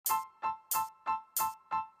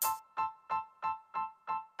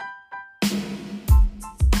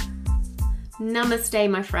Namaste,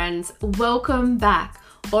 my friends. Welcome back.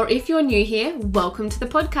 Or if you're new here, welcome to the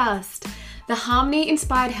podcast. The Harmony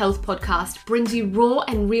Inspired Health podcast brings you raw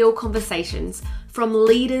and real conversations from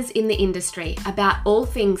leaders in the industry about all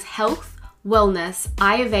things health, wellness,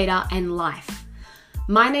 Ayurveda, and life.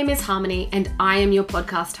 My name is Harmony and I am your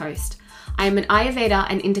podcast host. I am an Ayurveda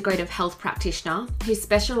and integrative health practitioner who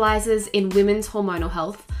specializes in women's hormonal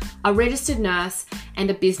health, a registered nurse,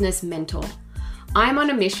 and a business mentor. I'm on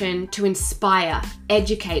a mission to inspire,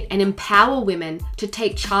 educate, and empower women to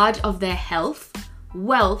take charge of their health,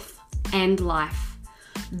 wealth, and life.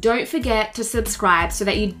 Don't forget to subscribe so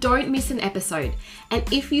that you don't miss an episode. And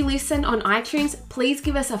if you listen on iTunes, please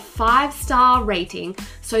give us a 5-star rating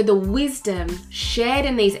so the wisdom shared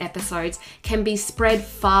in these episodes can be spread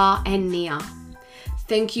far and near.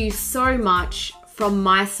 Thank you so much from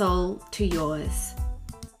my soul to yours.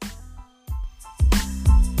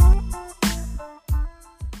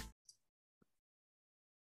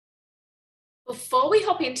 Before we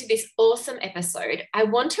hop into this awesome episode, I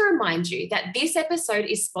want to remind you that this episode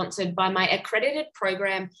is sponsored by my accredited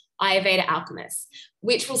program, Ayurveda Alchemist,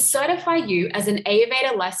 which will certify you as an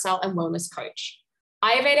Ayurveda lifestyle and wellness coach.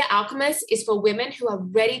 Ayurveda Alchemist is for women who are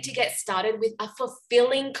ready to get started with a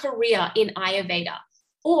fulfilling career in Ayurveda,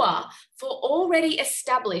 or for already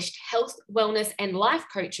established health, wellness, and life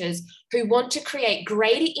coaches who want to create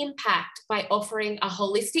greater impact by offering a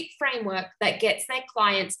holistic framework that gets their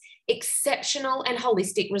clients exceptional and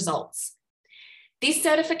holistic results. This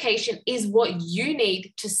certification is what you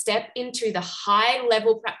need to step into the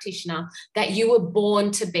high-level practitioner that you were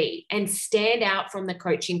born to be and stand out from the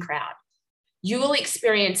coaching crowd. You will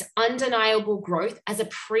experience undeniable growth as a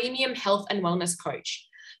premium health and wellness coach.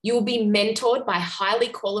 You will be mentored by highly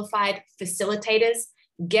qualified facilitators,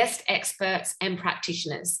 guest experts, and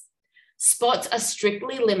practitioners. Spots are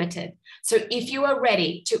strictly limited, so if you are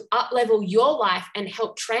ready to up-level your life and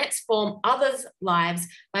help transform others' lives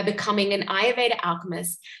by becoming an Ayurveda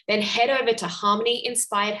alchemist, then head over to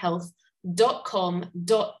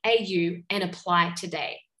harmonyinspiredhealth.com.au and apply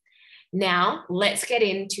today. Now, let's get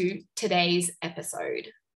into today's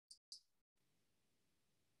episode.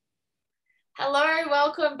 Hello,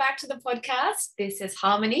 welcome back to the podcast. This is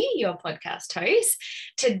Harmony, your podcast host.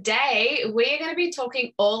 Today, we're going to be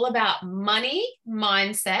talking all about money,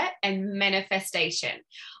 mindset, and manifestation.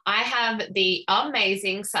 I have the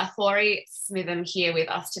amazing Sahori Smitham here with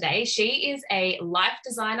us today. She is a life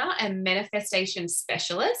designer and manifestation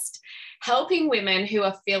specialist, helping women who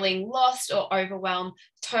are feeling lost or overwhelmed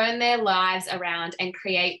turn their lives around and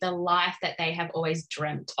create the life that they have always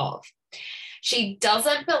dreamt of. She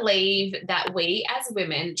doesn't believe that we as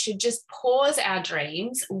women should just pause our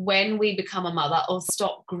dreams when we become a mother or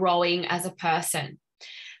stop growing as a person.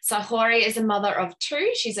 Sahori is a mother of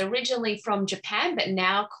 2. She's originally from Japan, but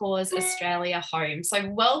now calls Australia home. So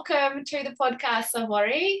welcome to the podcast,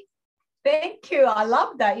 Sahori. Thank you. I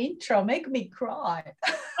love that intro. Make me cry.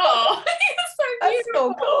 Oh, it's so beautiful. That's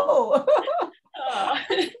so cool. Oh.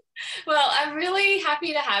 Well, I'm really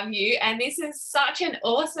happy to have you. And this is such an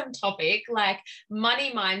awesome topic. Like,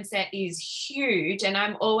 money mindset is huge. And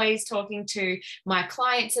I'm always talking to my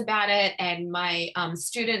clients about it and my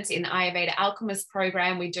students in the Ayurveda Alchemist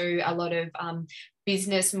program. We do a lot of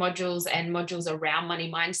business modules and modules around money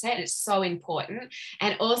mindset. It's so important.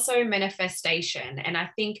 And also manifestation. And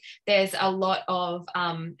I think there's a lot of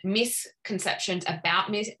misconceptions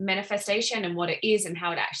about manifestation and what it is and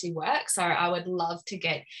how it actually works. So I would love to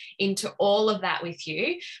get into all of that with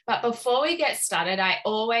you. But before we get started, I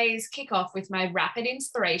always kick off with my rapid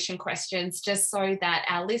inspiration questions, just so that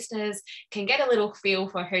our listeners can get a little feel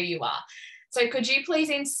for who you are. So could you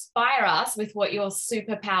please inspire us with what your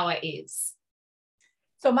superpower is?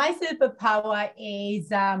 So my superpower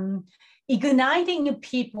is igniting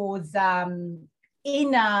people's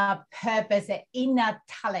inner purpose, inner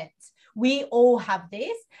talent. We all have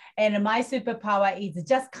this. And my superpower is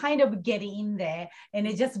just kind of getting in there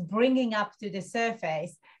and just bringing up to the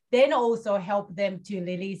surface, then also help them to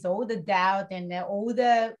release all the doubt and all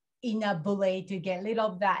the inner bully to get rid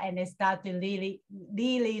of that and start to really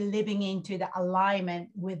living into the alignment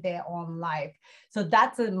with their own life. So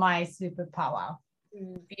that's my superpower.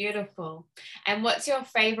 Beautiful. And what's your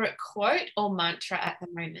favorite quote or mantra at the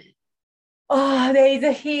moment? Oh, there is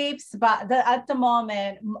a heaps, but at the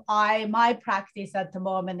moment, my practice at the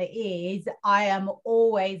moment is I am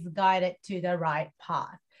always guided to the right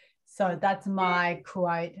path. So that's my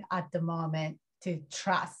quote at the moment, to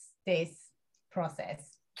trust this process.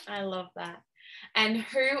 I love that. And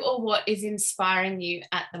who or what is inspiring you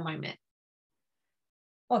at the moment?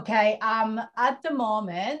 Okay, at the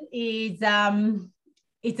moment is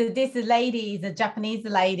this lady is a Japanese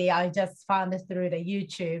lady. I just found it through the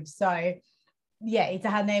YouTube. So yeah,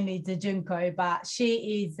 her name is Junko, but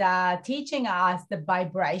she is teaching us the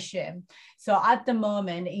vibration. So at the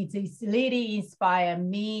moment, it's really inspired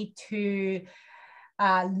me to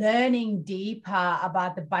learning deeper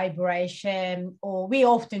about the vibration, or we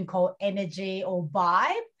often call energy or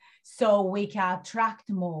vibe. So we can attract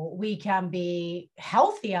more, we can be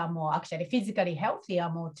healthier more, actually physically healthier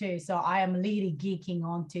more too. So I am really geeking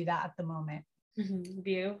onto that at the moment.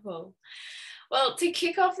 Beautiful. Well, to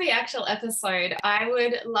kick off the actual episode, I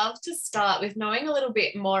would love to start with knowing a little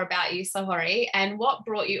bit more about you, Sahori, and what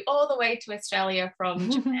brought you all the way to Australia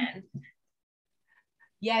from Japan.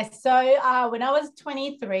 Yes, so when I was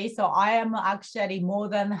 23, so I am actually more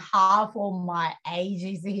than half of my age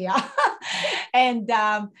is here. And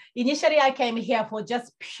initially I came here for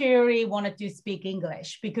just purely wanted to speak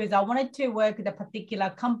English because I wanted to work with a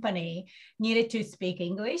particular company, needed to speak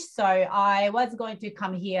English. So I was going to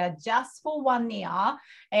come here just for 1 year,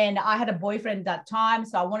 and I had a boyfriend at that time.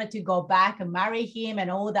 So I wanted to go back and marry him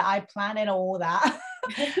and all that. I planned all that,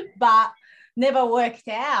 but never worked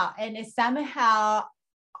out. And somehow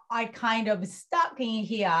I kind of stuck in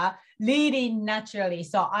here leading naturally.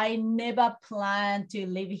 So I never planned to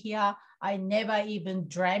live here. I never even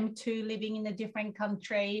dreamt to living in a different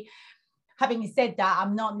country. Having said that,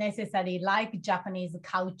 I'm not necessarily like Japanese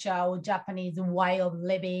culture or Japanese way of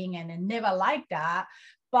living, and I never like that,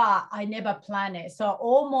 but I never planned it. So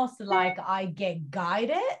almost like I get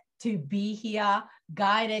guided to be here,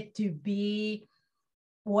 guided to be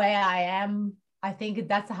where I am. I think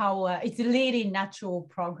that's how it's really natural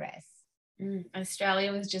progress.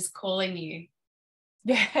 Australia was just calling you.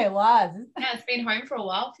 Yeah, it was. Yeah, it's been home for a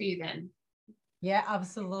while for you then. Yeah,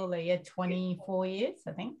 absolutely. Yeah, 24 years,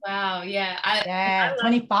 I think. Wow, yeah. I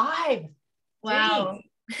 25. Wow.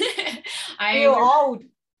 I feel old.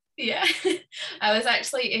 Yeah. I was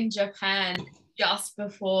actually in Japan just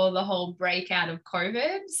before the whole breakout of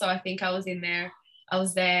COVID. So I think I was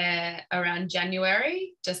there around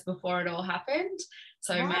January, just before it all happened.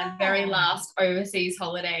 So my very last overseas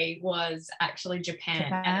holiday was actually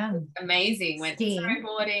Japan. And it was amazing. Went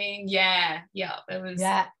snowboarding. Yeah. It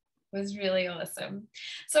was really awesome.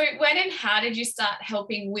 So when and how did you start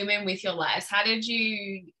helping women with your lives? How did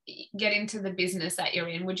you get into the business that you're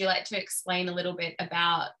in? Would you like to explain a little bit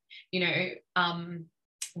about,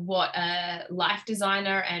 what a life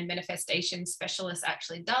designer and manifestation specialist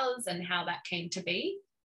actually does and how that came to be?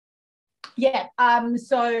 Yeah.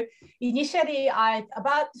 So initially,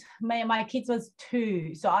 my kids was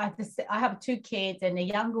 2. So I have 2 kids, and the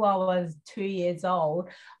younger one was 2 years old.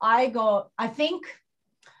 I think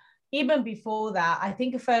even before that, I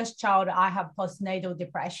think first child I have postnatal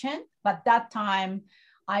depression, but that time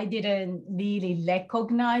I didn't really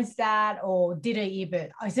recognize that, or didn't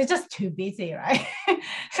even, I was just too busy, right?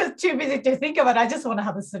 Just too busy to think about it. I just want to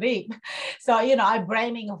have a sleep. So, I'm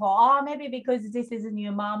blaming for, maybe because this is a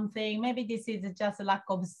new mom thing. Maybe this is just a lack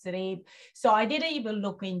of sleep. So I didn't even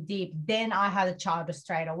look in deep. Then I had a child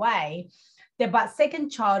straight away. But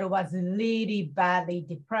second child was really badly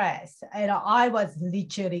depressed. And I was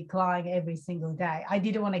literally crying every single day. I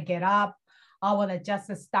didn't want to get up. I want to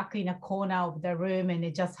just stuck in a corner of the room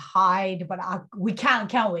and just hide. But we can't,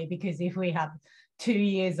 can we? Because if we have 2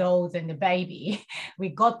 years old and the baby, we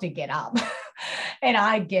got to get up. And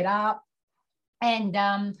I get up. And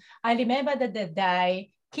I remember that the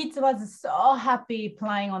day kids was so happy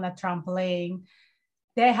playing on a trampoline.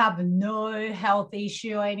 They have no health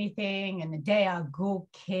issue or anything, and they are good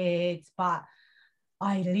kids. But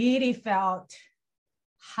I really felt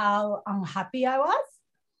how unhappy I was.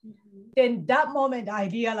 Then that moment I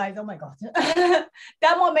realized, oh my God,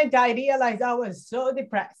 that moment I realized I was so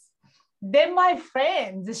depressed. Then my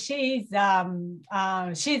friend, she's a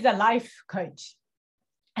life coach.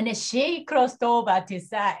 And then she crossed over to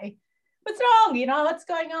say, what's wrong? What's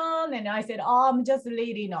going on? And I said, I'm just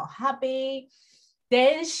really not happy.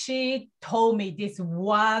 Then she told me this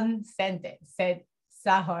one sentence, said,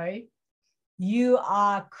 Saho, you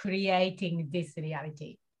are creating this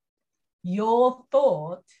reality. Your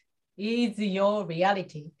thought is your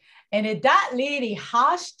reality. And that really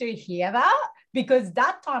harsh to hear that, because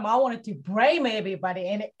that time I wanted to blame everybody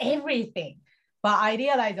and everything. But I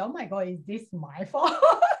realized, oh my God, is this my fault?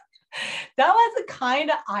 That was kind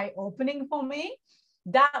of eye-opening for me.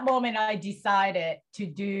 That moment I decided to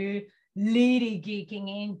do really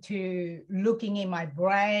geeking into looking in my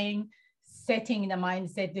brain, setting the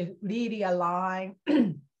mindset to really align.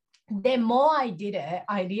 The more I did it,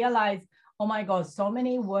 I realized, oh my God, so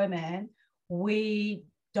many women, we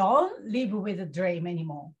don't live with a dream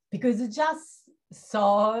anymore because it's just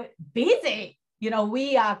so busy.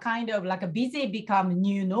 We are kind of like a busy become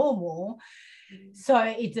new normal. So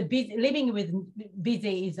it's a busy, living with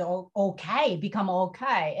busy is okay, become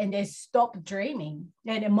okay, and they stop dreaming.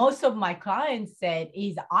 And most of my clients said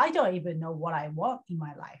is, I don't even know what I want in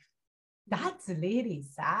my life. That's really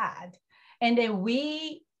sad. And then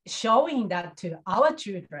we showing that to our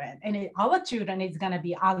children, and our children is going to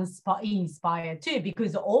be inspired too,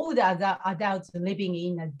 because all the other adults living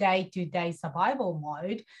in a day-to-day survival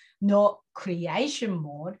mode, not creation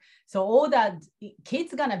mode. So all that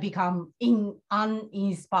kids going to become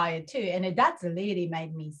uninspired too. And that's really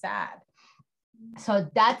made me sad. So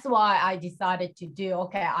that's why I decided to do,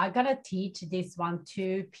 okay, I'm going to teach this one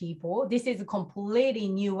to people. This is a completely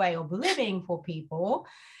new way of living for people.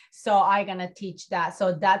 So I'm going to teach that.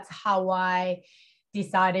 So that's how I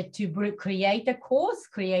decided to create a course,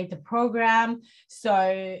 create a program. So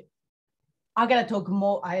I'm going to talk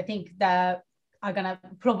more. I think that I'm going to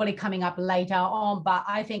probably coming up later on, but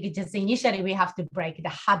I think just initially we have to break the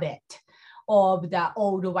habit of the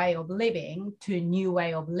old way of living to a new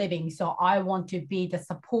way of living. So I want to be the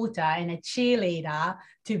supporter and a cheerleader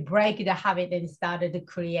to break the habit and started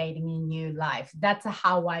creating a new life. That's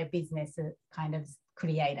how my business kind of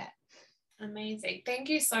created. Amazing. Thank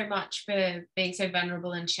you so much for being so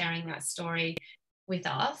vulnerable and sharing that story with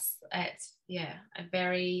us. It's a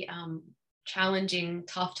very challenging,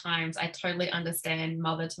 tough times. I totally understand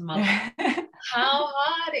mother to mother. How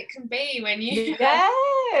hard it can be when you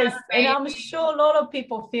yes, and I'm sure a lot of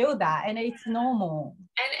people feel that, and it's normal.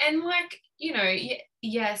 And like,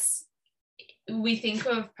 yes, we think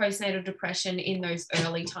of postnatal depression in those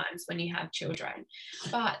early times when you have children,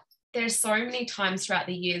 but there's so many times throughout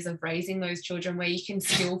the years of raising those children where you can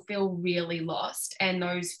still feel really lost, and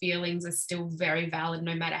those feelings are still very valid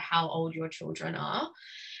no matter how old your children are.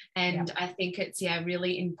 And I think it's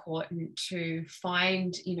really important to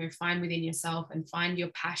find within yourself and find your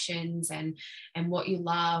passions and what you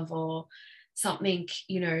love, or something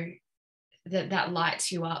that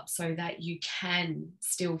lights you up, so that you can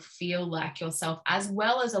still feel like yourself, as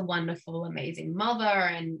well as a wonderful, amazing mother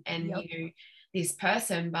and this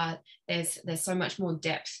person. But there's so much more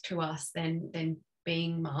depth to us than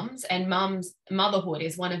being mums, and motherhood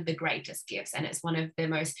is one of the greatest gifts, and it's one of the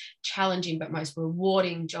most challenging but most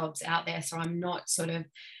rewarding jobs out there. So I'm not sort of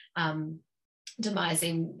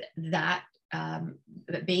demising that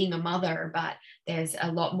being a mother, but there's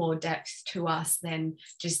a lot more depth to us than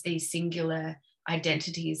just these singular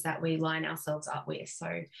identities that we line ourselves up with.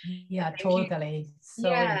 So totally.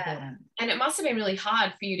 So important. And it must have been really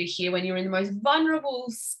hard for you to hear when you're in the most vulnerable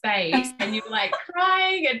space and you're like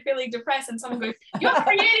crying and feeling depressed, and someone goes, "You're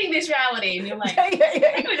creating this reality," and you're like, "I did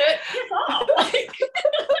not.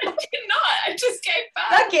 I just came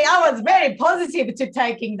back." Okay, I was very positive to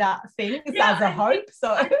taking that thing as a hope.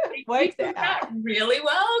 So it worked out really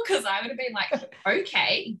well, because I would have been like,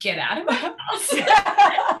 "Okay, get out of my house."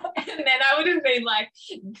 And then I would have been like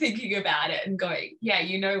thinking about it and going, yeah,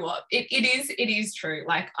 you know what? It is true.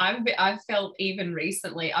 Like I've felt even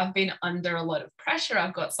recently, I've been under a lot of pressure.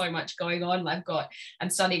 I've got so much going on. I'm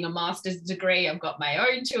studying a master's degree. I've got my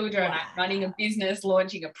own children. Wow. I'm running a business,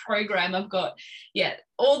 launching a program. I've got,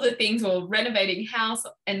 all the things, or renovating house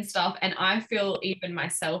and stuff. And I feel even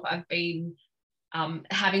myself, I've been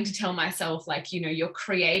having to tell myself, like, you're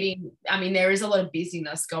creating, there is a lot of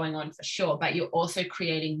busyness going on for sure, but you're also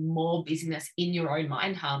creating more busyness in your own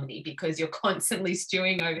mind harmony, because you're constantly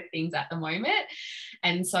stewing over things at the moment.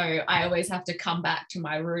 And so I always have to come back to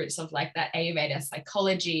my roots of like that Ayurveda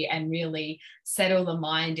psychology and really settle the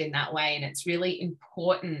mind in that way. And it's really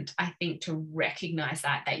important, I think, to recognize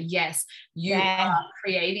that yes, you are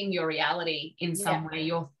creating your reality in some way.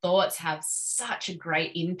 Your thoughts have such a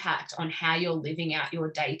great impact on how you're living out your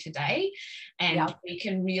day to day. And we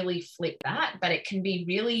can really flip that, but it can be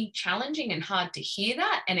really challenging and hard to hear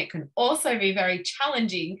that. And it can also be very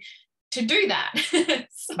challenging to do that.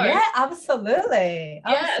 Absolutely.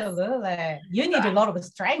 You need a lot of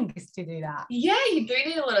strength to do that. You do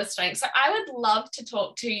need a lot of strength. So I would love to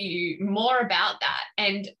talk to you more about that,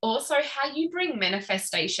 and also how you bring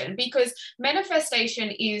manifestation, because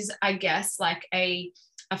manifestation is, I guess, like a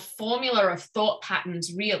formula of thought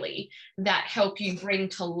patterns really that help you bring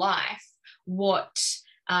to life what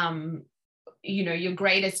your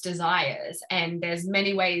greatest desires. And there's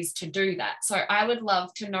many ways to do that. So I would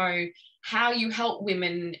love to know how you help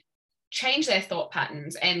women change their thought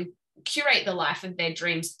patterns and curate the life of their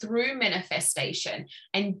dreams through manifestation.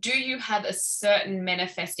 And do you have a certain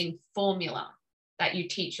manifesting formula that you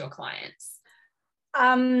teach your clients?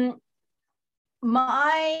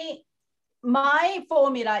 My my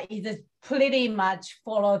formula is pretty much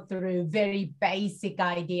follow through very basic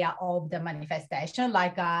idea of the manifestation,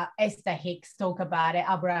 like Esther Hicks talk about it,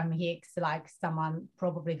 Abraham Hicks, like someone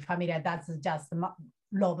probably familiar, that's just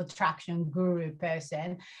law of attraction guru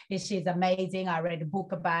person. She's amazing. I read a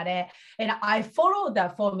book about it. And I follow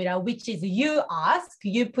the formula, which is you ask,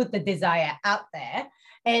 you put the desire out there,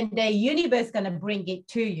 and the universe is going to bring it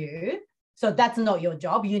to you. So that's not your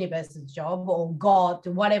job, universe's job, or God,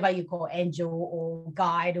 whatever you call angel or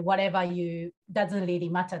guide, whatever you, doesn't really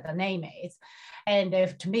matter the name is. And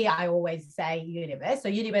if, to me, I always say universe. So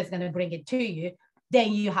universe is going to bring it to you,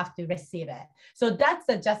 then you have to receive it. So that's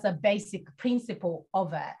just a basic principle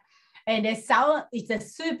of it. And it's a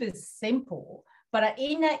super simple, but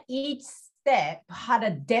in each step had a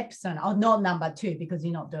depth on, or not number two, because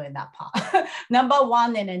you're not doing that part. Number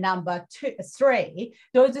one and then number three,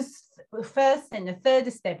 those first and the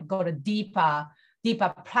third step got a deeper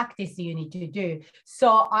practice you need to do.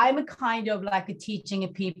 So I'm kind of like teaching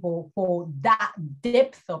people for that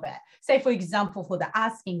depth of it. Say, for example, for the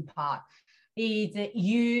asking part,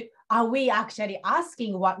 are we actually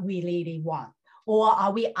asking what we really want? Or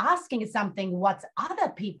are we asking something what other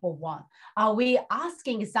people want? Are we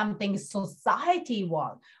asking something society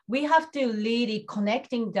want? We have to really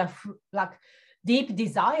connecting the like deep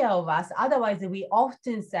desire of us. Otherwise, we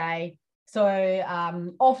often say,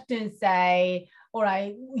 all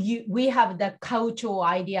right, we have the cultural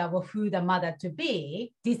idea of who the mother to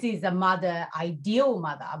be. This is a mother, ideal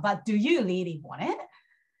mother, but do you really want it?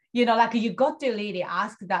 You know, like you got to really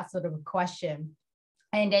ask that sort of question.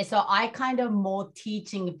 And so I kind of more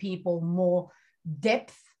teaching people more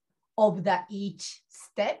depth of the each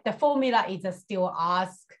step. The formula is still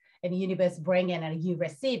ask and the universe bring it and you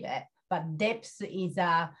receive it. But depth is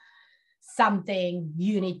something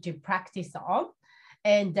you need to practice on.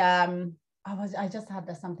 And I just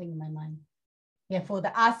had something in my mind. Yeah, for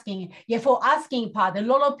asking part, a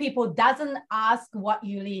lot of people doesn't ask what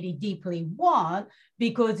you really deeply want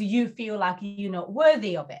because you feel like you're not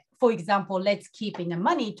worthy of it. For example, let's keep in the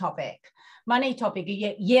money topic.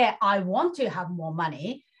 Yeah, I want to have more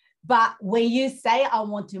money, but when you say I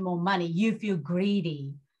want more money, you feel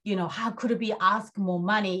greedy. You know, how could we ask more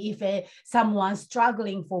money if someone's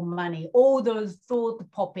struggling for money? All those thoughts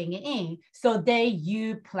popping in. So then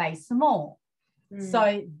you play small.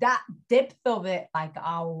 So that depth of it, like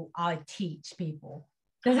I teach people.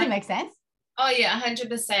 Does it make sense? Oh yeah,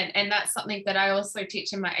 100%. And that's something that I also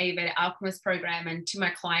teach in my Ayurveda Alchemist program and to my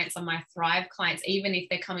clients, on my Thrive clients, even if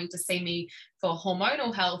they're coming to see me for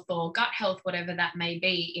hormonal health or gut health, whatever that may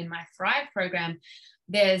be in my Thrive program.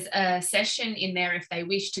 There's a session in there if they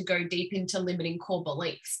wish to go deep into limiting core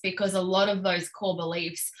beliefs, because a lot of those core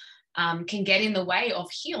beliefs can get in the way of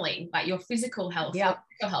healing, like your physical health, your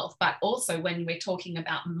mental health, but also when we're talking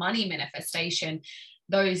about money manifestation,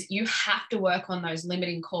 you have to work on those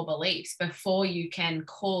limiting core beliefs before you can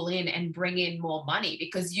call in and bring in more money,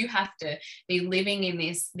 because you have to be living in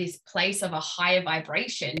this place of a higher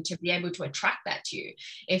vibration to be able to attract that to you.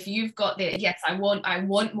 If you've got yes, I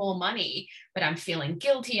want more money, but I'm feeling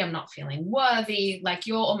guilty, I'm not feeling worthy, like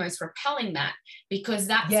you're almost repelling that, because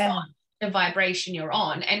that's not the vibration you're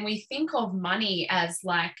on. And we think of money as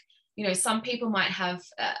like, you know, some people might have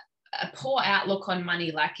a poor outlook on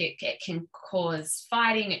money, like it can cause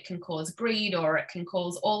fighting, it can cause greed, or it can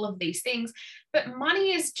cause all of these things. But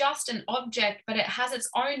money is just an object, but it has its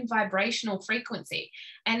own vibrational frequency.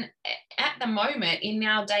 And at the moment, in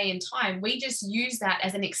our day and time, we just use that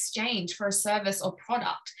as an exchange for a service or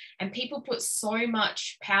product. And people put so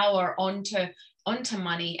much power onto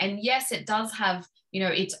money. And yes, it does have, you know,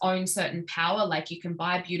 its own certain power, like you can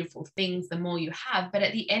buy beautiful things the more you have, but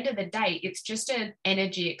at the end of the day, it's just an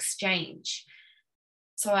energy exchange.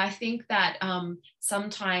 So I think that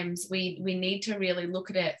sometimes we need to really look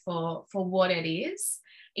at it for what it is.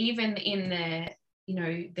 Even in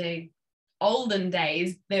the olden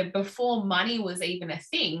days, before money was even a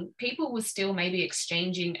thing, people were still maybe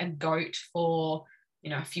exchanging a goat for, you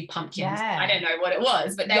know, a few pumpkins. I don't know what it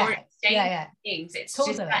was, but they were exchanging things. It's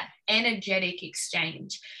totally just that energetic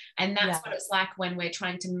exchange. And that's what it's like when we're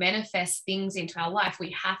trying to manifest things into our life.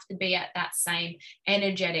 We have to be at that same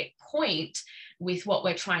energetic point with what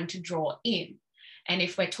we're trying to draw in. And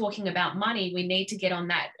if we're talking about money, we need to get on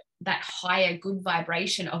that higher good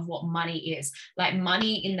vibration of what money is. Like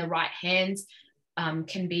money in the right hands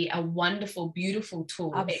can be a wonderful, beautiful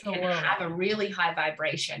tool. Absolutely. It can have a really high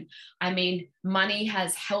vibration. I mean, money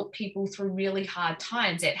has helped people through really hard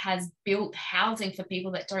times. It has built housing for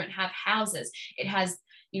people that don't have houses. It has,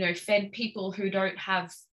 you know, fed people who don't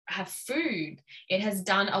have have food. It has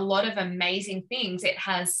done a lot of amazing things. It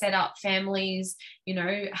has set up families, you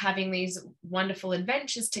know, having these wonderful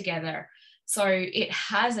adventures together. So it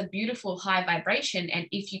has a beautiful high vibration. And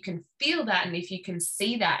if you can feel that, and if you can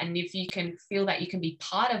see that, and if you can feel that you can be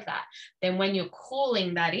part of that, then when you're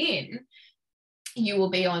calling that in, you will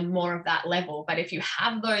be on more of that level. But if you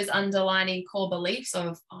have those underlining core beliefs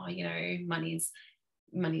of, oh, you know,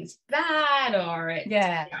 money's bad, or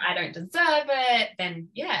I don't deserve it, then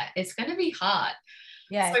it's going to be hard.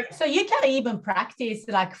 So you can even practice,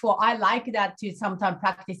 like, I like that to sometimes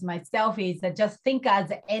practice myself, is that just think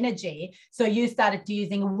as energy. So you started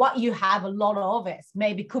using what you have a lot of it.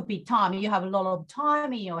 Maybe could be time. You have a lot of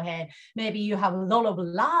time in your head. Maybe you have a lot of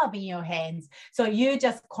love in your hands. So you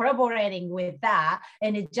just collaborating with that,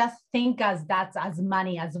 and it just think as that's as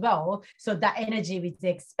money as well. So that energy will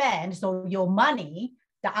expand. So your money,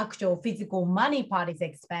 the actual physical money part is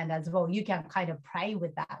expand as well. You can kind of play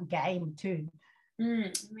with that game too.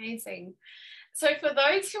 Amazing. So for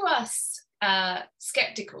those who are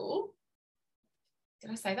skeptical,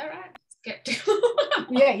 did I say that right? Skeptical.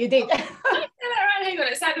 Yeah, you did. Did I say that right? Hang on,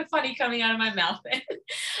 it sounded funny coming out of my mouth then.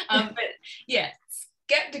 But yeah,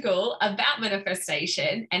 skeptical about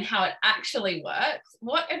manifestation and how it actually works.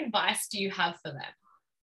 What advice do you have for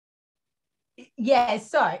them? Yeah,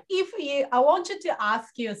 so I want you to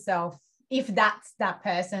ask yourself, if that's that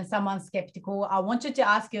person, someone skeptical, I want you to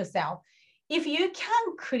ask yourself, if you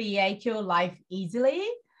can create your life easily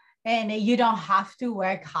and you don't have to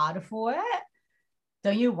work hard for it,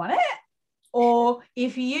 don't you want it? Or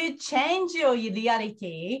if you change your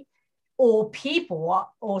reality or people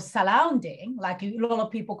or surrounding, like a lot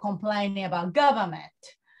of people complaining about government,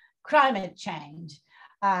 climate change,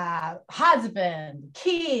 husband,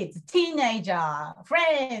 kids, teenager,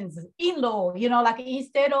 friends, in-law, you know, like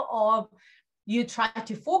instead of you try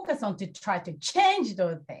to focus on to try to change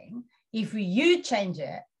those things, if you change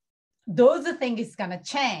it, those things is going to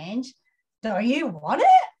change. Don't you want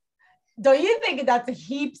it? Don't you think that's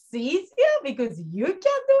heaps easier because you can do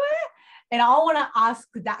it? And I want to ask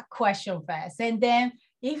that question first. And then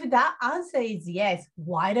if that answer is yes,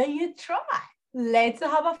 why don't you try? Let's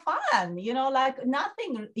have a fun, you know, like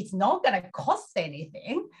nothing, it's not going to cost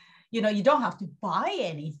anything. You know, you don't have to buy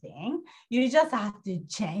anything. You just have to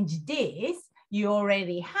change this. You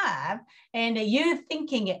already have, and you're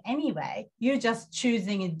thinking it anyway. You're just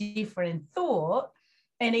choosing a different thought,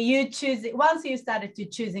 and you choose it. Once you started to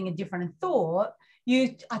choosing a different thought,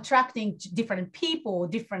 you attracting different people,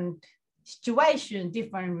 different situation,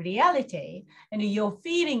 different reality, and your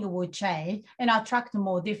feeling will change and attract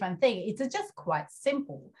more different things. It's just quite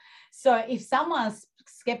simple. So if someone's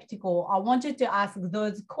skeptical, I want you to ask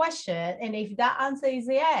those questions, and if that answer is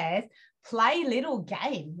yes, play little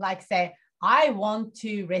game, like say, I want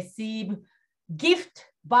to receive gift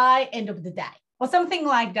by end of the day, or something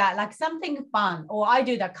like that, like something fun. Or I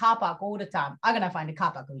do the car park all the time. I'm going to find a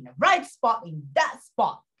car park in the right spot, in that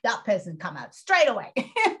spot. That person come out straight away.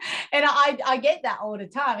 And I get that all the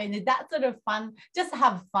time. And that's sort of fun, just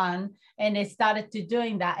have fun. And they started to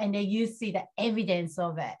doing that. And then you see the evidence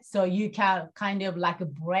of it. So you can kind of like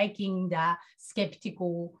breaking the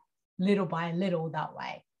skeptical little by little that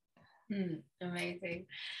way. Amazing.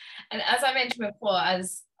 And as I mentioned before,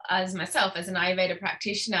 as myself, as an Ayurveda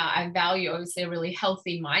practitioner, I value obviously a really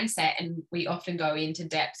healthy mindset, and we often go into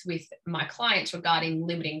depth with my clients regarding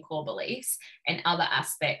limiting core beliefs and other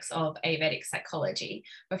aspects of Ayurvedic psychology.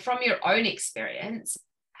 But from your own experience,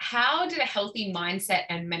 how did a healthy mindset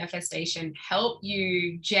and manifestation help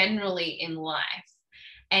you generally in life?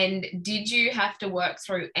 And did you have to work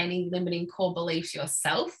through any limiting core beliefs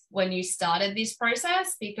yourself when you started this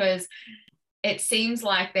process? Because it seems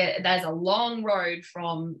like there's a long road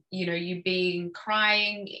from, you know, you being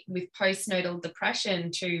crying with postnatal depression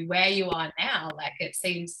to where you are now. Like, it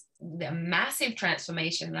seems a massive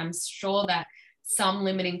transformation. And I'm sure that some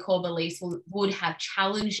limiting core beliefs would have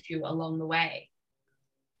challenged you along the way.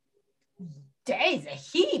 There's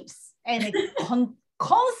heaps, and it's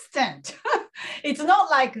constant. It's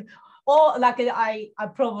not like, or like I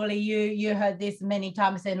probably you heard this many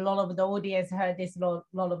times, and a lot of the audience heard this a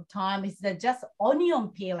lot of times. It's just onion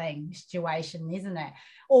peeling situation, isn't it?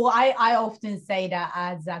 Or I often say that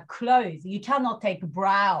as clothes. You cannot take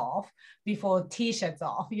bra off before t-shirts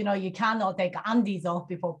off. You know, you cannot take undies off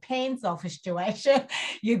before pants off situation.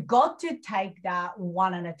 You got to take that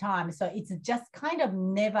one at a time. So it's just kind of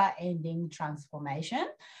never-ending transformation.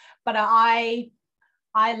 But I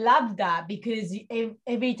love that, because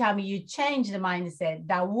every time you change the mindset,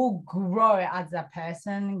 that will grow as a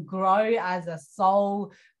person, grow as a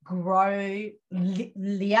soul, grow,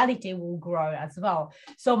 reality will grow as well.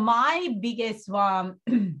 So my biggest one,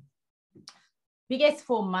 biggest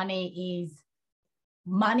for money is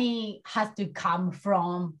money has to come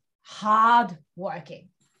from hard working,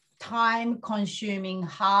 time consuming,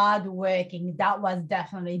 hard working. That was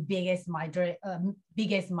definitely biggest my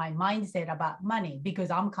mindset about money, because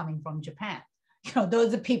I'm coming from Japan.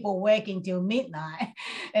 Those are people working till midnight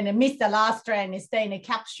and then miss the last train and stay in a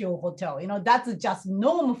capsule hotel. That's just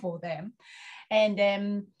normal for them. And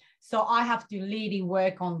then, so I have to really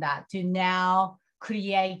work on that to now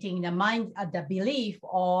creating the belief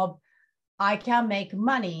of I can make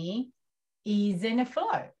money is in a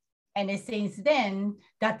flow. And since then,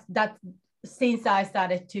 since I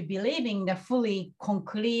started to believing the fully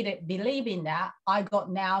concreted believing that, I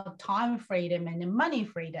got now time freedom and money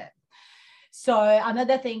freedom. So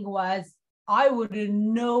another thing was I would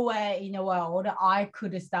nowhere in the world I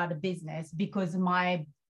could start a business, because my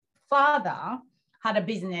father had a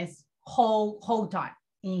business whole time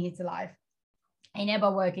in his life. He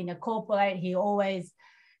never worked in a corporate. He always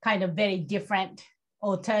kind of very different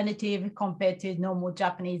alternative compared to normal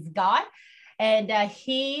Japanese guy. And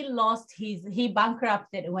he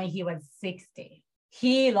bankrupted when he was 60.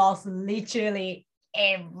 He lost literally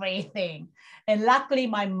everything. And luckily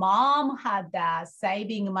my mom had that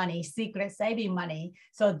secret saving money.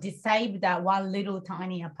 So they saved that one little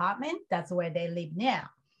tiny apartment. That's where they live now.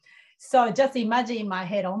 So just imagine in my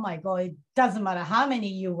head, oh my God, it doesn't matter how much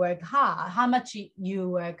you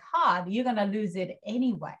work hard, you're going to lose it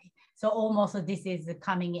anyway. So almost this is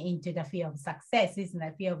coming into the fear of success, isn't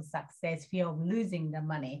it? Fear of success, fear of losing the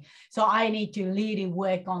money. So I need to really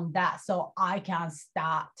work on that so I can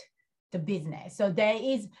start the business. So there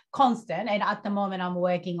is constant, and at the moment I'm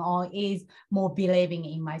working on is more believing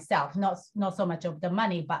in myself, not so much of the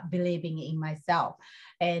money, but believing in myself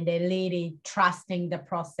and really trusting the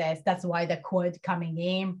process. That's why the quote coming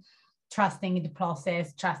in, trusting the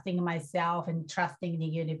process, trusting myself, and trusting the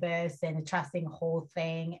universe, and trusting the whole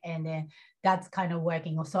thing. And then that's kind of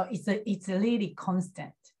working. So it's a really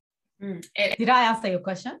constant. Did I answer your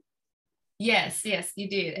question? Yes, you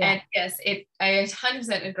did. Yeah. And yes, I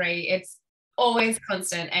 100% agree. It's always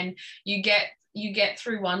constant, and you get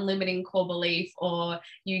through one limiting core belief, or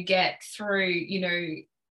you get through,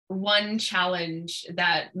 one challenge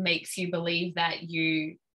that makes you believe that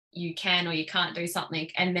you can or you can't do something,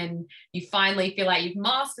 and then you finally feel like you've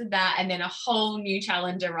mastered that, and then a whole new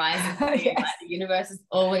challenge arises. Yes. Like the universe is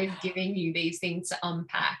always giving you these things to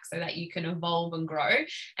unpack so that you can evolve and grow,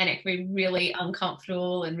 and it can be really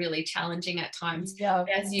uncomfortable and really challenging at times. Yeah.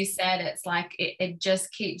 As you said, it's like it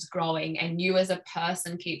just keeps growing, and you as a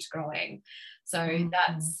person keeps growing. So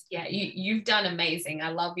that's, you've done amazing. I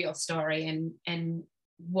love your story and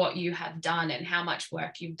what you have done and how much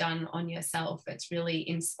work you've done on yourself. It's really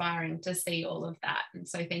inspiring to see all of that. And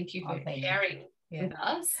so thank you for sharing with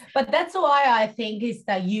us. But that's why I think is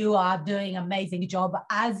that you are doing an amazing job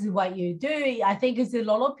as what you do. I think is a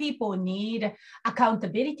lot of people need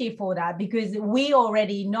accountability for that, because we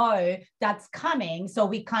already know that's coming. So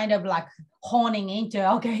we kind of like honing into,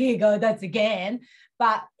 okay, here you go, that's again.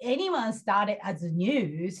 But anyone started as a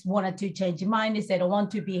news, wanted to change mindset, or want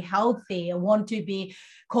to be healthy, or want to be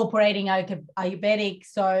incorporating Ayurvedic,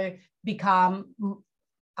 so become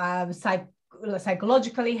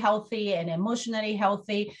psychologically healthy and emotionally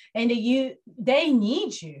healthy. And they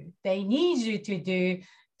need you to do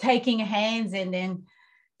taking hands and then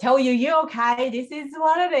tell you're okay, this is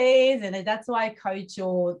what it is. And that's why coach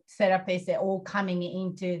or therapists are all coming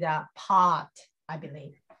into that part, I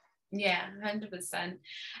believe. Yeah, 100%.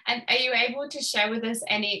 And are you able to share with us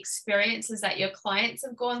any experiences that your clients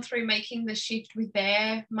have gone through making the shift with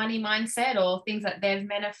their money mindset, or things that they've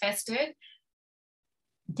manifested?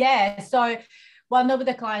 Yeah, so one of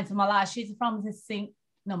the clients, Malala, she's from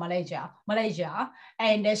Malaysia,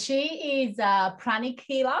 and she is a pranic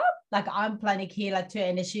healer. Like I'm pranic healer too,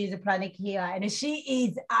 and she's a pranic healer, and she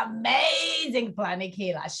is amazing pranic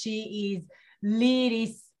healer. She is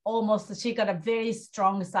really she got a very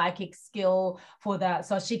strong psychic skill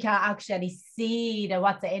so she can actually see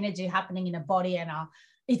what's the energy happening in the body, and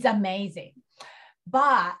it's amazing.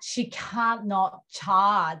 But she cannot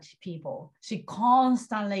charge people. She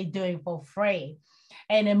constantly doing for free.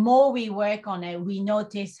 And the more we work on it, we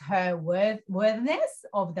notice her worthiness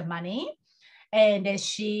of the money. And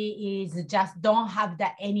she is just don't have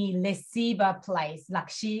any receiver place. Like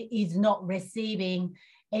she is not receiving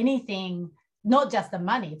anything, not just the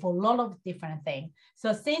money, for a lot of different things.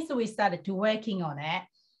 So since we started to working on it,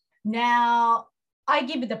 now I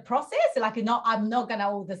give it the process. Like, I'm not gonna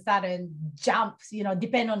all of a sudden jump,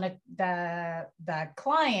 depend on the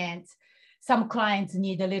client. some clients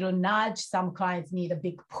need a little nudge, some clients need a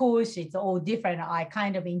big push. It's all different. I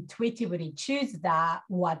kind of intuitively choose that,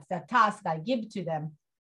 what's the task I give to them.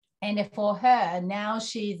 And for her, now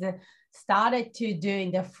she's started to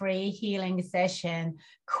doing the free healing session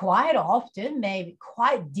quite often, maybe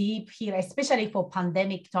quite deep healing, especially for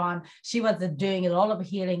pandemic time. She was doing a lot of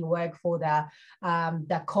healing work for the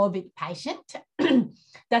COVID patient.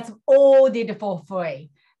 That's all did for free.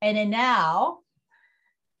 And then now,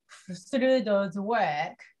 through those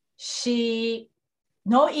work, she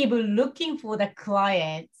not even looking for the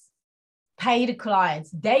clients, paid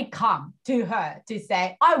clients, they come to her to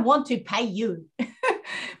say, I want to pay you.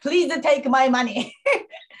 Please take my money.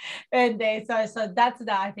 And so that's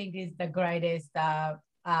I think is the greatest the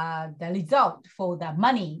result for the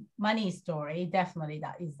money story. Definitely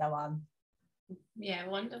that is the one. Yeah,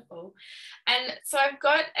 wonderful. And so I've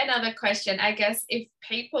got another question. I guess if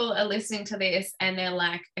people are listening to this and they're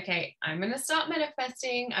like, okay, I'm going to start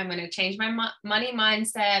manifesting, I'm going to change my money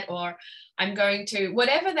mindset, or I'm going to,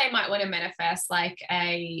 whatever they might want to manifest, like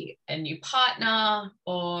a new partner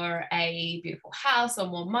or a beautiful house or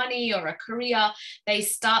more money or a career, they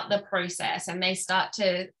start the process and they start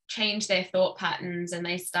to change their thought patterns and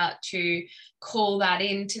they start to call that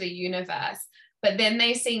into the universe. But then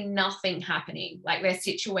they see nothing happening, like their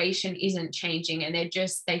situation isn't changing and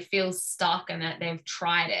they feel stuck and that they've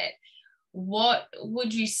tried it. What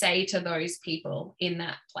would you say to those people in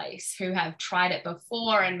that place who have tried it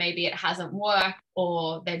before and maybe it hasn't worked,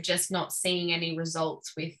 or they're just not seeing any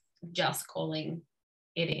results with just calling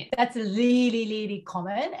it in? That's really, really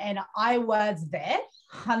common. And I was there,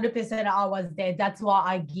 100% I was there. That's why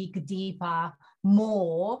I dig deeper,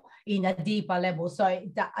 more in a deeper level. So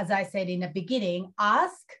as I said in the beginning,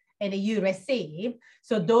 ask and you receive.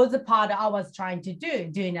 So those are part I was trying to do,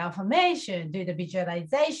 doing affirmation, do the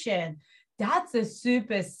visualization. That's a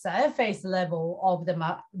super surface level of the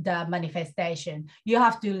manifestation. You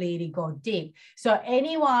have to really go deep. So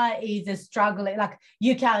anyone is struggling, like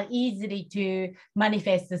you can easily to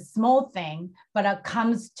manifest a small thing, but it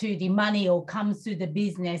comes to the money or comes to the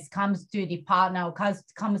business, comes to the partner, or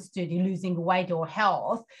comes to the losing weight or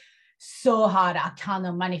health. So hard, I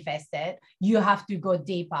cannot manifest it. You have to go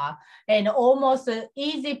deeper. And almost an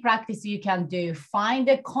easy practice you can do, find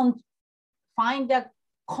a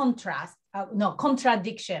contrast,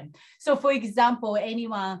 contradiction. So for example,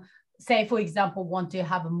 anyone say, for example, want to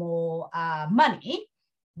have more money,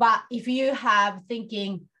 but if you have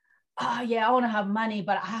thinking, oh yeah, I want to have money,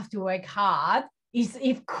 but I have to work hard,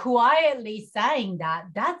 if quietly saying that,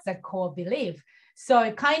 that's a core belief.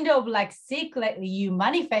 So kind of like secretly you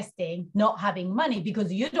manifesting not having money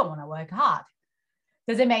because you don't want to work hard.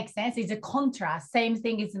 Does it make sense? It's a contrast. Same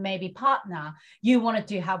thing is maybe partner. You wanted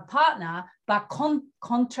to have partner, but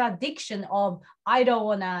contradiction of, I don't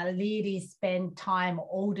want to really spend time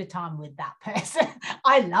all the time with that person.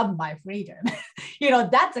 I love my freedom.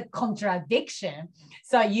 That's a contradiction.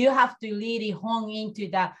 So you have to really hone into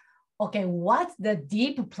that. Okay, what's the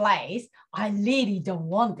deep place? I really don't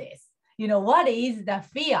want this. What is the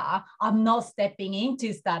fear? I'm not stepping in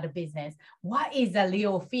to start a business. What is the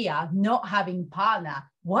real fear? Not having partner.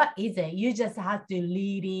 What is it? You just have to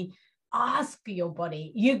really ask your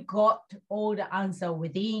body. You got all the answer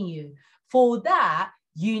within you. For that,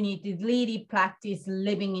 you need to really practice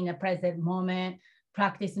living in the present moment,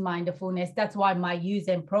 practice mindfulness. That's why my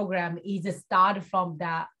using program is a start from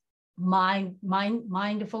that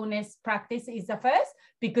mindfulness practice is the first,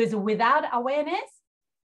 because without awareness,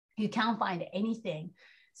 you can't find anything.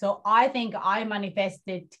 So I think I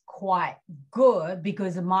manifested quite good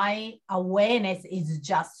because my awareness is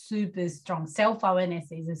just super strong.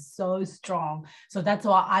 Self-awareness is so strong. So that's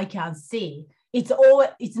why I can see. It's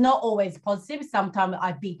not always positive. Sometimes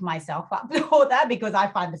I beat myself up for that because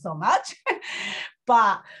I find so much.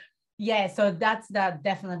 But yeah, so that's the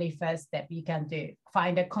definitely first step you can do.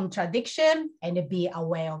 Find a contradiction and be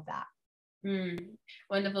aware of that.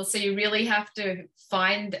 Wonderful. So you really have to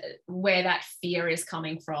find where that fear is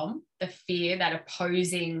coming from, the fear, that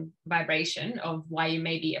opposing vibration of why you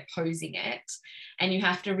may be opposing it. And you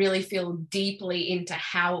have to really feel deeply into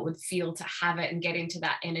how it would feel to have it and get into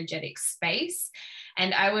that energetic space.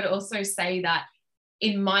 And I would also say that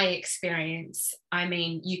in my experience,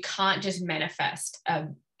 you can't just manifest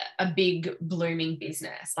a big blooming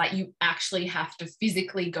business. Like you actually have to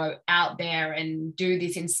physically go out there and do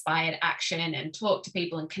this inspired action and talk to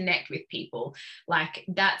people and connect with people. Like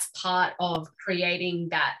that's part of creating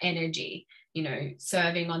that energy. you know,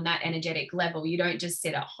 serving on that energetic level. You don't just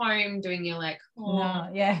sit at home doing your like, oh, no,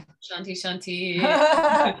 yeah, shanti shanti,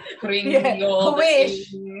 ring yeah, your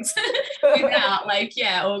wish. things without like,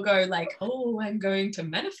 yeah, or go like, oh, I'm going to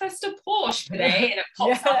manifest a Porsche today, and it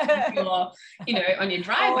pops up on your, you know, on your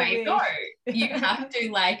driveway. No, you have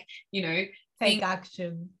to like, you know, take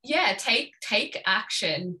action. Yeah, take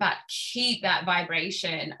action, but keep that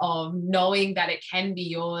vibration of knowing that it can be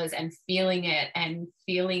yours and feeling it and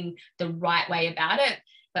feeling the right way about it.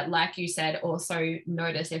 But like you said, also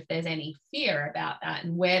notice if there's any fear about that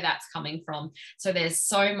and where that's coming from. So there's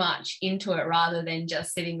so much into it rather than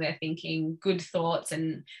just sitting there thinking good thoughts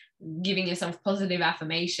and giving yourself positive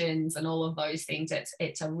affirmations and all of those things.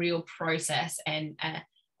 It's a real process and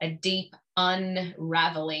a deep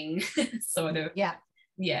unraveling sort of process.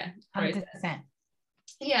 100%.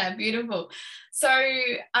 Yeah, beautiful. So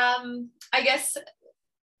I guess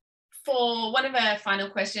for one of our final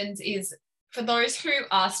questions is, for those who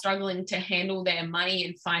are struggling to handle their money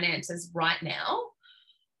and finances right now,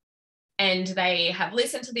 and they have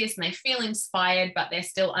listened to this and they feel inspired, but they're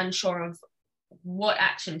still unsure of what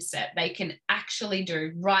action step they can actually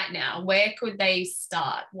do right now, where could they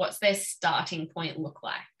start? What's their starting point look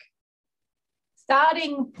like?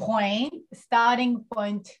 Starting point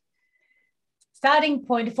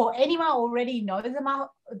for anyone already knows about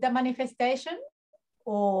the manifestation,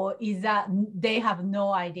 or is that they have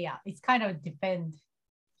no idea? It's kind of depends.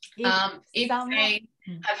 If they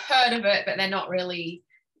have heard of it, but they're not really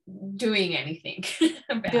doing anything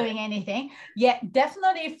yeah,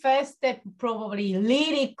 definitely first step, probably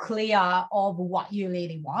really clear of what you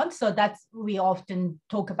really want. So that's, we often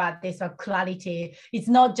talk about this, or clarity. It's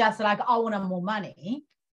not just like, I want more money,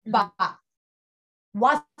 but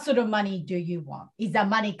what sort of money do you want? Is that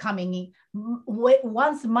money coming in?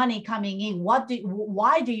 Once money coming in,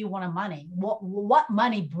 why do you want money? What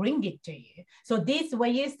money bring it to you? So this,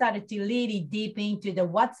 when you started to really deep into the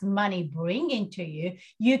what's money bringing to you,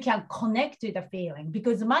 you can connect to the feeling,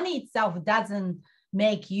 because money itself doesn't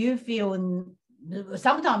make you feel,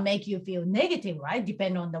 sometimes make you feel negative, right?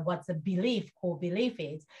 Depending on what's the core belief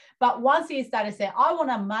is. But once you start to say, I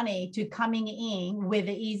want money to coming in with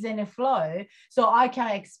the ease and the flow, so I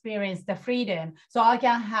can experience the freedom, so I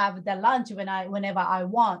can have the lunch whenever I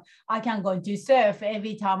want, I can go to surf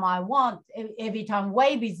every time I want, every time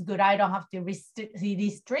wave is good, I don't have to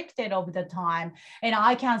restrict it over the time, and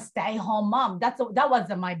I can stay home mom. That was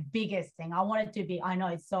my biggest thing. I wanted to be, I know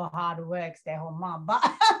it's so hard work, stay home mom, but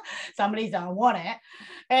some reason I want it,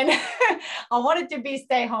 and I wanted to be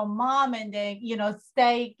stay home mom, and then, you know,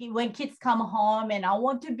 stay when kids come home, and I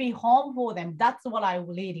want to be home for them. That's what I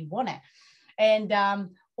really wanted. And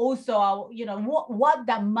also, you know, what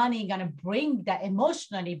the money gonna bring, that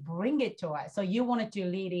emotionally bring it to us. So you wanted to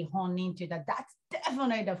really hone into that. That's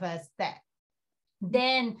definitely the first step.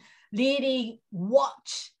 Then really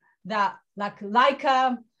watch that,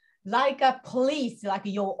 like a police, like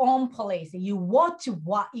your own police. You watch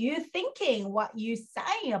what you're thinking, what you're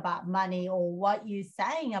saying about money, or what you're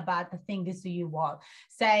saying about the things you want.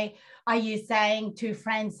 Say, are you saying to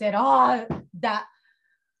friends that, oh, that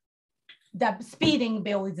the speeding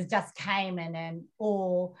bill is just came, and then,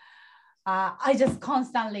 or I just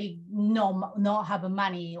constantly not have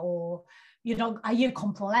money, or, you know, are you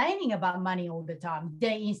complaining about money all the time?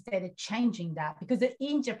 They, instead of changing that, because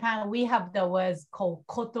in Japan, we have the words called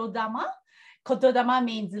kotodama. Kotodama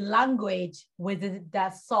means language with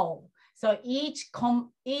the soul. So each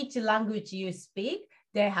language you speak,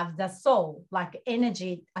 they have the soul, like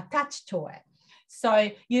energy attached to it.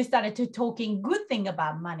 So you started to talking good thing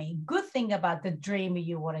about money, good thing about the dream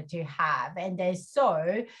you wanted to have. And they're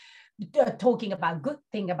so talking about good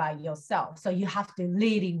thing about yourself. So you have to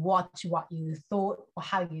really watch what you thought,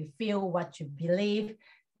 how you feel, what you believe,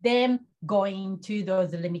 then going to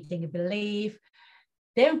those limiting beliefs,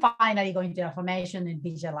 then finally going to affirmation and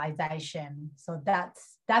visualization. So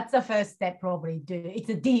that's the first step, probably do.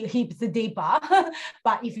 It's heaps deeper,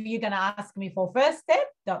 but if you're gonna ask me for first step,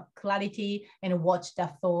 the clarity, and watch the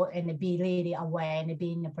thought, and be really aware, and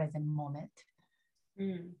be in the present moment.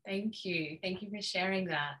 Thank you for sharing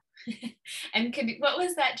that. And what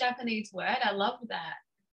was that Japanese word? I love that.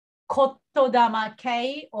 Kotodama,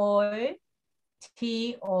 Kotodama.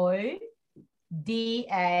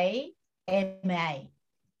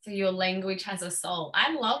 So your language has a soul.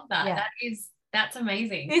 I love that. Yeah. That's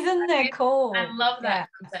amazing. Isn't that cool? I love that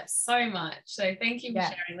concept so much. So thank you for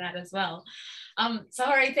sharing that as well.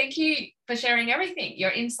 Sahari, thank you for sharing everything, your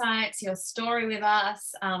insights, your story with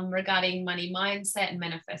us regarding money mindset and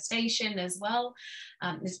manifestation as well.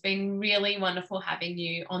 It's been really wonderful having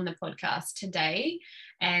you on the podcast today.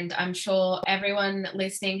 And I'm sure everyone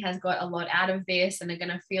listening has got a lot out of this and are going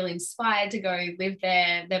to feel inspired to go live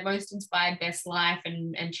their most inspired best life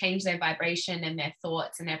and change their vibration and their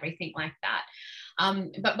thoughts and everything like that.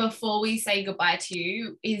 But before we say goodbye to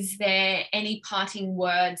you, is there any parting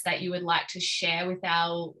words that you would like to share with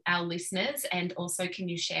our listeners? And also, can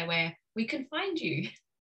you share where we can find you?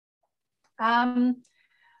 I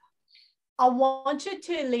want you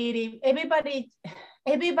to lead everybody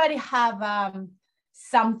have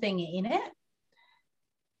something in it.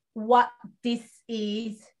 What this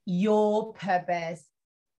is your purpose,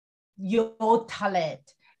 your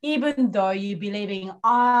talent, even though you believing,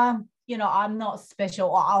 I'm not special,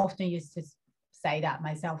 or I often used to say that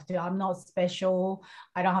myself too. I'm not special.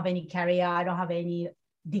 I don't have any career. I don't have any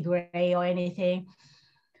degree or anything.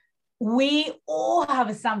 We all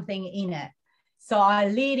have something in it. So I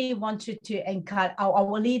really want you to encourage, I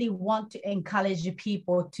really want to encourage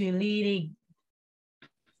people to really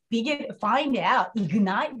find out,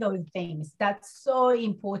 ignite those things. That's so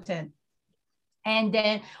important. And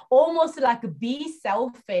then almost like be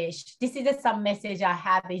selfish. This is some message I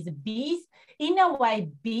have is in a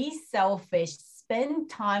way, be selfish. Spend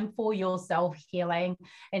time for your self-healing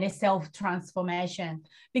and self-transformation.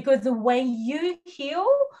 Because when you heal,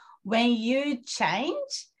 when you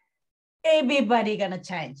change, everybody gonna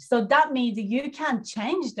change. So that means you can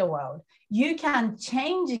change the world. You can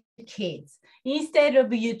change kids. Instead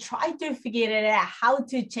of you try to figure it out how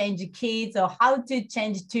to change kids or how to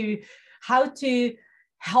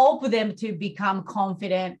help them to become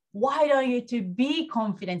confident. Why don't you to be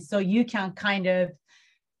confident so you can kind of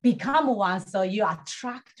become one, so you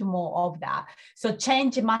attract more of that. So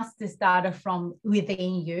change must start from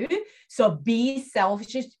within you. So be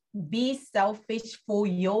selfish for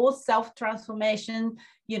your self-transformation.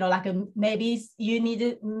 Like maybe you need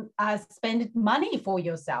to spend money for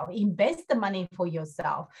yourself, invest the money for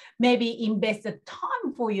yourself, maybe invest the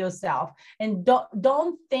time for yourself. And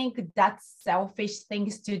don't think that's selfish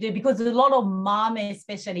things to do, because a lot of mom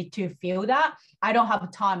especially to feel that I don't have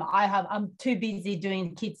time. I'm too busy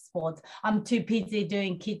doing kids sports. I'm too busy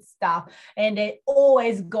doing kids stuff. And they're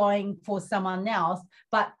always going for someone else.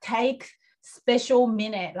 But take special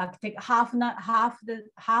minute, like take half an hour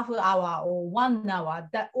or 1 hour,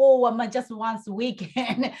 or just once a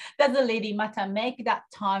weekend. Doesn't really matter. Make that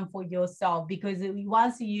time for yourself, because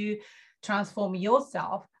once you transform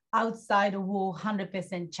yourself, outside will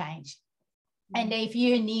 100% change. And if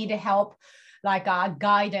you need help, like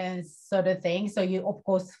guidance sort of thing, so you of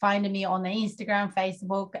course find me on the Instagram,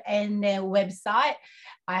 Facebook, and the website.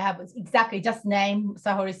 I have exactly just name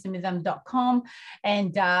saharisumitham.com.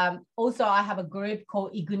 And also I have a group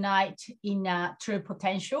called Ignite in True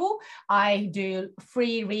Potential. I do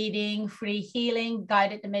free reading, free healing,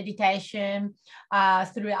 guided meditation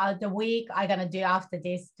throughout the week. I'm going to do after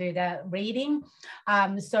this, do the reading.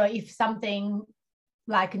 So if something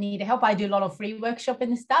like need help, I do a lot of free workshop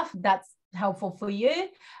and stuff that's helpful for you.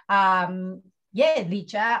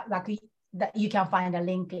 Reach out. Like that, you can find a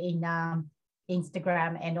link in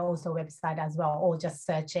Instagram and also website as well, or just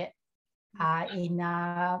search it in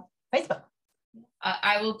Facebook.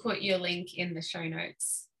 I will put your link in the show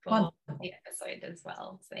notes for the episode as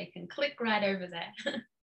well, so you can click right over there.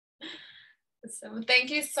 So thank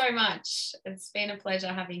you so much. It's been a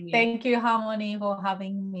pleasure having you. Thank you, Harmony, for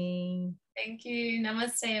having me. Thank you.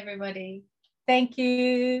 Namaste, everybody. Thank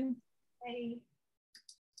you. Bye.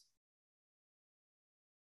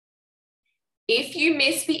 If you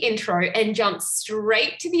missed the intro and jumped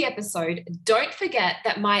straight to the episode, don't forget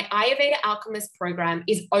that my Ayurveda Alchemist program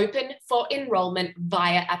is open for enrollment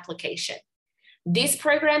via application. This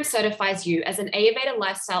program certifies you as an Ayurveda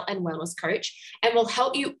lifestyle and wellness coach and will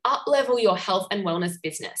help you up-level your health and wellness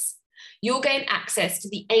business. You'll gain access to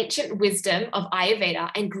the ancient wisdom of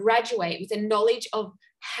Ayurveda and graduate with a knowledge of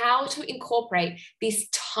how to incorporate this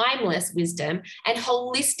timeless wisdom and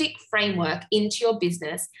holistic framework into your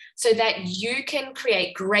business so that you can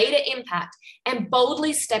create greater impact and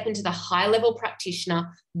boldly step into the high-level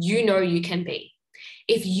practitioner you know you can be.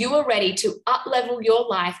 If you are ready to up-level your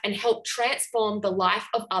life and help transform the life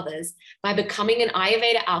of others by becoming an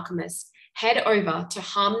Ayurveda alchemist, head over to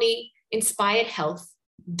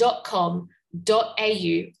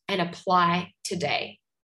harmonyinspiredhealth.com.au and apply today.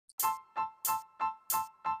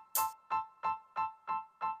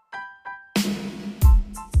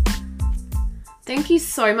 Thank you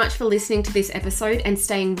so much for listening to this episode and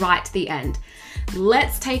staying right to the end.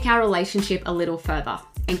 Let's take our relationship a little further.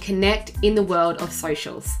 and connect in the world of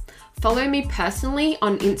socials. Follow me personally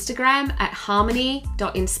on Instagram at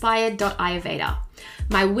harmony.inspired.ayurveda.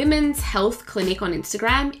 My women's health clinic on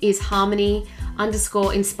Instagram is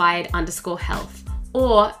harmony_inspired_health,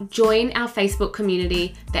 or join our Facebook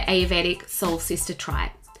community, the Ayurvedic Soul Sister Tribe.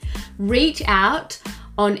 Reach out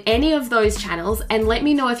on any of those channels and let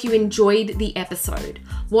me know if you enjoyed the episode,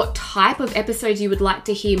 what type of episodes you would like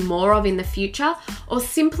to hear more of in the future, or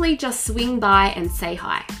simply just swing by and say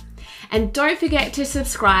hi. And don't forget to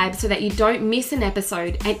subscribe so that you don't miss an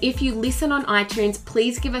episode. And if you listen on iTunes,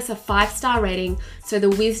 please give us a 5-star rating so the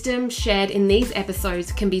wisdom shared in these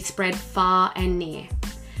episodes can be spread far and near.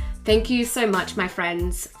 Thank you so much, my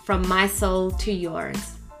friends, from my soul to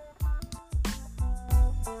yours.